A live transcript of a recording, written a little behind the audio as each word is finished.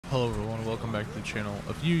Hello everyone, welcome back to the channel.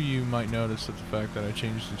 A few of you might notice that the fact that I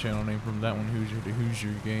changed the channel name from That One Hoosier to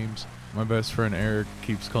Hoosier Games. My best friend Eric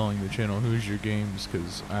keeps calling the channel Hoosier Games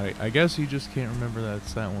because I guess he just can't remember that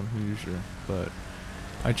it's That One Hoosier. But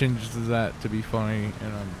I changed that to be funny,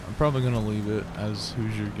 and I'm probably going to leave it as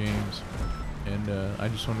Hoosier Games. And I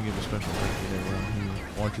just want to give a special thank you to everyone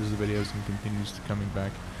who watches the videos and continues to coming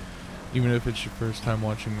back. Even if it's your first time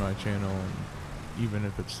watching my channel, and even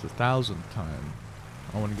if it's the 1000th time,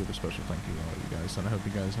 I want to give a special thank you to all you guys, and I hope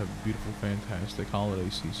you guys have a beautiful, fantastic holiday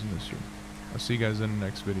season this year. I'll see you guys in the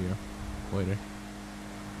next video. Later.